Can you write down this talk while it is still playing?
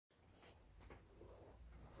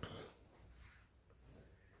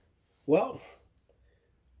Well,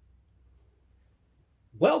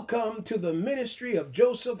 welcome to the ministry of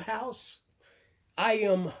Joseph House. I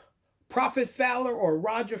am Prophet Fowler or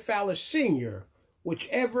Roger Fowler Sr.,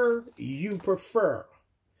 whichever you prefer.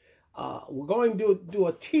 We're going to do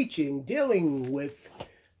a teaching dealing with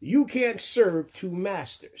you can't serve two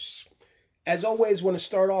masters. As always, want to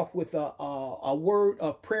start off with a word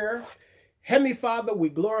of prayer. Heavenly Father, we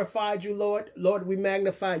glorified you, Lord. Lord, we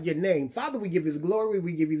magnified your name. Father, we give you the glory.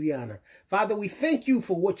 We give you the honor. Father, we thank you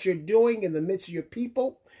for what you're doing in the midst of your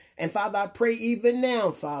people. And Father, I pray even now,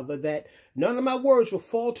 Father, that none of my words will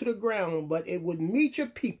fall to the ground, but it would meet your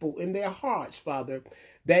people in their hearts, Father,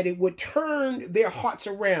 that it would turn their hearts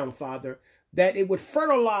around, Father, that it would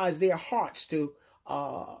fertilize their hearts to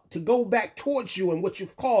go back towards you and what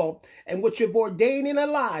you've called and what you've ordained in our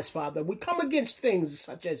lives, Father. We come against things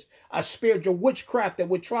such as a spiritual witchcraft that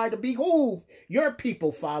would try to behoove your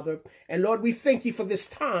people, Father. And Lord, we thank you for this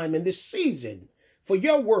time and this season, for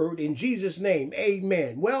your word in Jesus' name.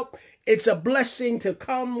 Amen. Well, it's a blessing to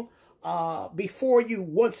come before you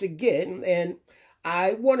once again. And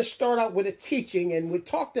I want to start out with a teaching, and we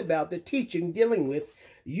talked about the teaching dealing with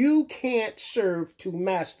you can't serve two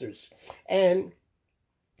masters. And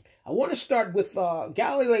I want to start with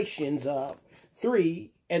Galatians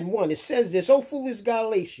 3:1. It says this, "O foolish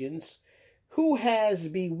Galatians, who has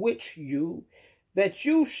bewitched you that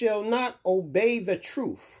you shall not obey the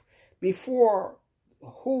truth, before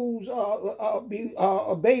whose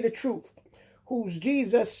obey the truth, whose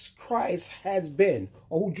Jesus Christ has been,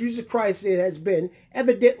 or who Jesus Christ has been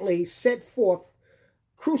evidently set forth,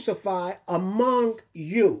 crucified among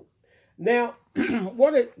you." Now,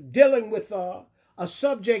 we're dealing with a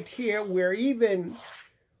subject here where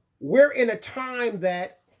we're in a time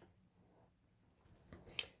that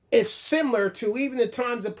is similar to even the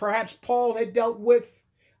times that perhaps Paul had dealt with,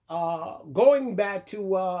 going back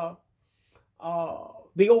to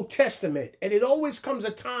the Old Testament. And it always comes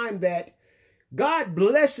a time that God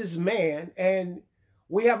blesses man, and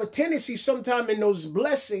we have a tendency sometime in those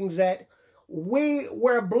blessings that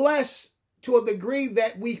we're blessed to a degree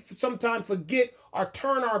that we sometimes forget or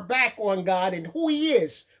turn our back on God and who he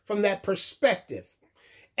is from that perspective.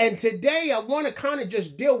 And today I want to kind of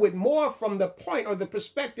just deal with more from the point or the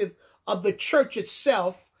perspective of the church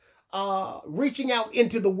itself, reaching out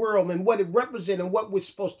into the world and what it represents and what we're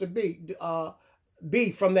supposed to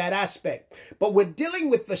be from that aspect. But we're dealing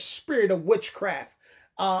with the spirit of witchcraft.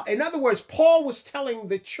 In other words, Paul was telling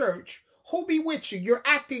the church, who bewitched you? You're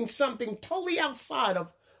acting something totally outside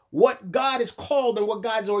of what God has called and what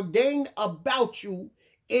God's ordained about you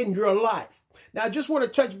in your life. Now, I just want to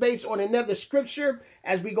touch base on another scripture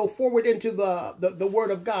as we go forward into the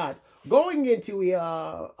word of God. Going into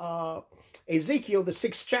Ezekiel, the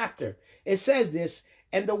 6th chapter, it says this,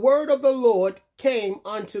 "And the word of the Lord came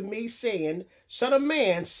unto me, saying, Son of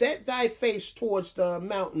man, set thy face towards the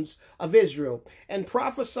mountains of Israel, and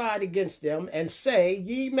prophesy against them, and say,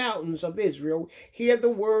 Ye mountains of Israel, hear the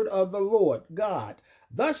word of the Lord God.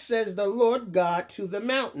 Thus says the Lord God to the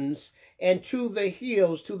mountains, and to the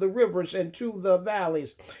hills, to the rivers, and to the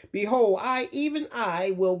valleys. Behold, even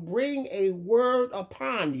I will bring a word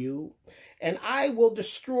upon you, and I will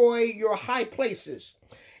destroy your high places.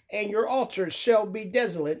 And your altars shall be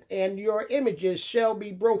desolate, and your images shall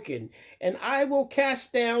be broken. And I will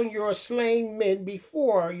cast down your slain men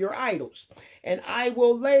before your idols. And I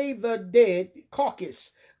will lay the dead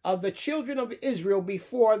carcass of the children of Israel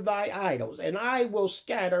before thy idols. And I will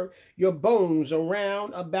scatter your bones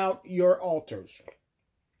around about your altars.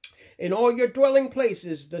 In all your dwelling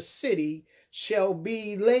places the city shall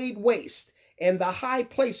be laid waste, and the high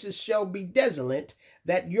places shall be desolate,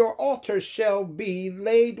 that your altars shall be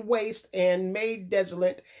laid waste and made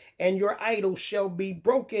desolate, and your idols shall be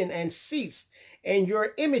broken and ceased, and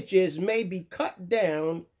your images may be cut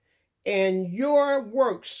down, and your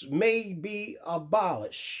works may be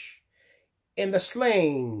abolished. And the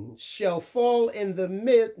slain shall fall in the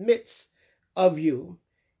midst of you,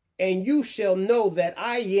 and you shall know that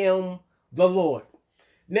I am the Lord."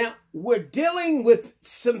 Now, we're dealing with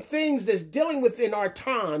some things that's dealing with in our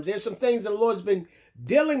times. There's some things the Lord's been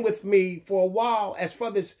dealing with me for a while as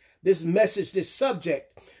far as this message, this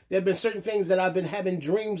subject. There have been certain things that I've been having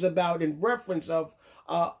dreams about in reference of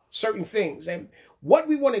certain things. And what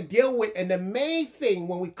we want to deal with, and the main thing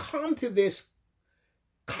when we come to this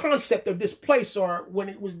concept of this place, or when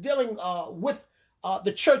it was dealing with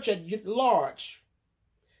the church at large,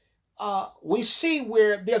 we see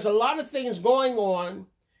where there's a lot of things going on,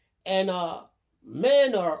 and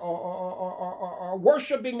men are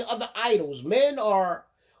worshiping other idols.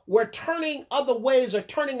 We're turning other ways, or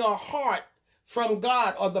turning our heart from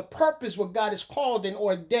God or the purpose what God has called and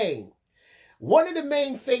ordained. one of the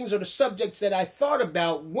main things or the subjects that I thought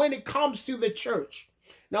about when it comes to the church.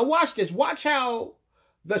 Now watch this. Watch how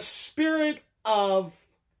the spirit of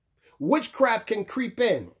witchcraft can creep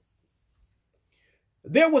in.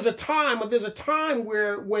 There's a time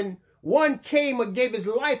where when one came and gave his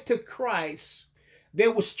life to Christ,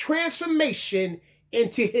 there was transformation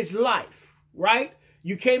into his life, right?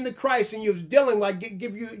 You came to Christ and you was dealing, like,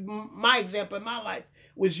 give you my example in my life,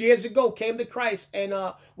 was years ago, came to Christ. And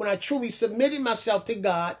when I truly submitted myself to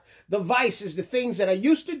God, the vices, the things that I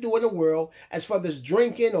used to do in the world, as far as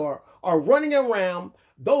drinking or running around,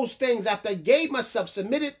 those things, after I gave myself,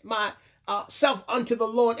 submitted my self unto the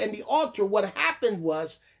Lord and the altar, what happened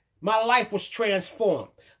was my life was transformed.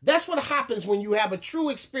 That's what happens when you have a true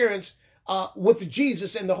experience with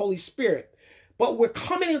Jesus and the Holy Spirit. But we're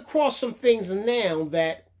coming across some things now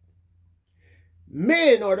that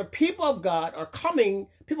men or the people of God are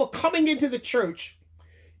people coming into the church,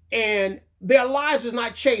 and their lives is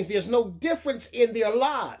not changed. There's no difference in their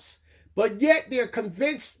lives, but yet they're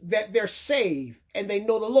convinced that they're saved and they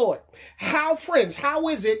know the Lord. How, friends, how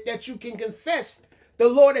is it that you can confess the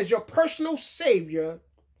Lord as your personal Savior?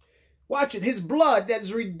 Watch it. His blood that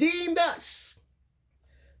has redeemed us.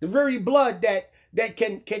 The very blood that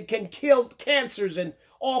can kill cancers and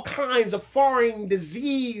all kinds of foreign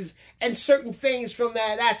disease and certain things from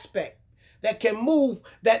that aspect that can move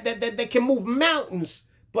that can move mountains,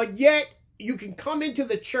 but yet you can come into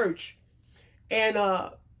the church and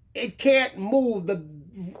it can't move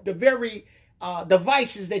the very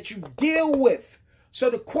devices that you deal with. So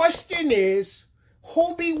the question is,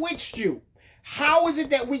 who bewitched you? How is it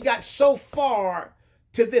that we got so far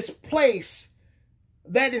to this place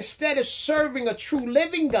that instead of serving a true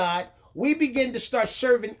living God, we begin to start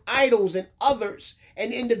serving idols and others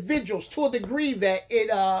and individuals to a degree that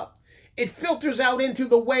it filters out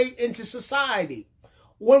into society.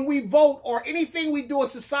 When we vote or anything we do in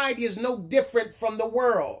society is no different from the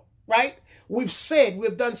world, right? We've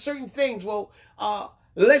done certain things. Well,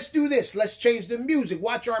 let's do this. Let's change the music.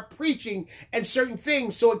 Watch our preaching and certain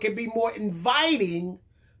things so it can be more inviting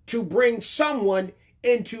to bring someone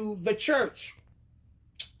into the church.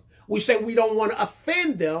 We say we don't want to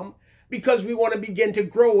offend them because we want to begin to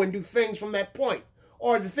grow and do things from that point.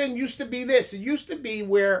 Or the thing used to be this. It used to be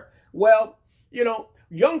where, well, you know,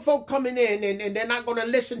 young folk coming in and they're not going to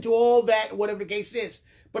listen to all that, whatever the case is.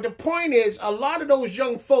 But the point is, a lot of those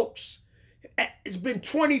young folks, it's been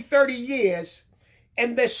 20, 30 years,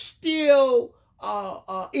 and they're still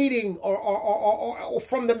eating or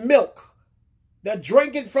from the milk. They're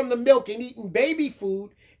drinking from the milk and eating baby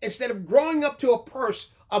food instead of growing up to a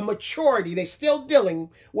of maturity. They're still dealing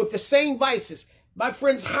with the same vices. My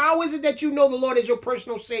friends, how is it that you know the Lord is your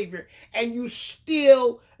personal Savior and you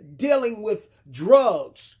still dealing with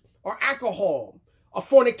drugs or alcohol or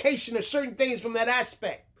fornication or certain things from that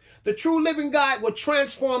aspect? The true living God will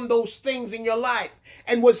transform those things in your life.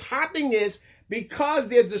 And what's happening is, because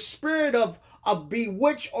there's a spirit of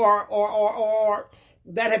bewitch or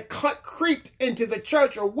that have creeped into the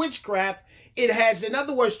church, or witchcraft, it has, in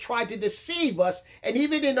other words, tried to deceive us. And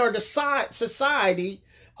even in our society,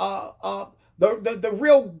 the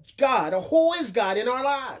real God, or who is God in our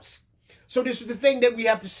lives. So this is the thing that we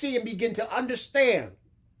have to see and begin to understand.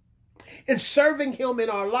 In serving him in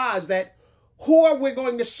our lives, that who are we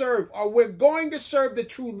going to serve? Are we going to serve the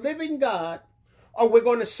true living God, or we're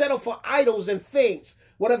going to settle for idols and things?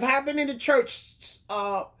 What have happened in the church,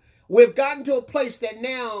 we've gotten to a place that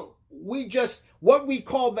now what we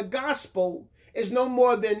call the gospel is no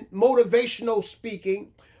more than motivational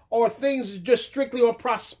speaking, or things just strictly on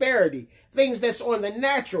prosperity, things that's on the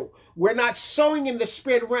natural. We're not sowing in the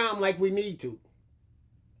spirit realm like we need to.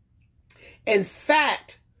 In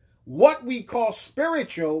fact, what we call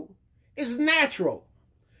spiritual is natural.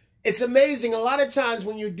 It's amazing. A lot of times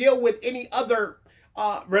when you deal with any other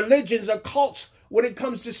religions or cults, when it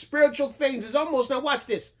comes to spiritual things, it's almost, now watch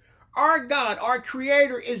this. Our God, our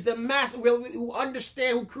creator, is the master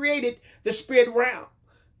who created the spirit realm.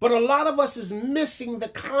 But a lot of us is missing the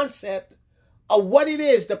concept of what it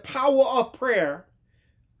is, the power of prayer,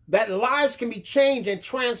 that lives can be changed and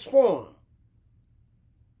transformed.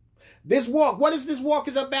 This walk, what is this walk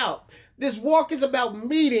is about? This walk is about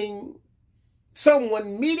meeting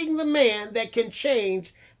the man that can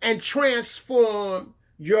change and transform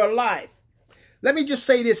your life. Let me just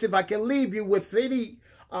say this, if I can leave you with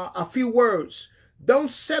a few words. Don't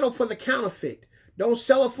settle for the counterfeit. Don't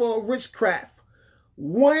settle for witchcraft.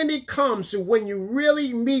 When it comes to when you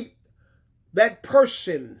really meet that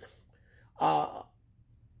person,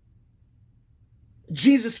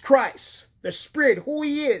 Jesus Christ, the Spirit, who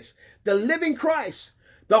he is, the living Christ,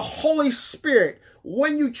 the Holy Spirit,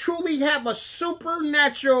 when you truly have a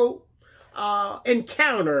supernatural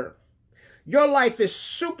encounter, your life is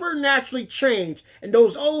supernaturally changed, and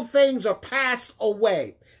those old things are passed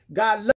away. God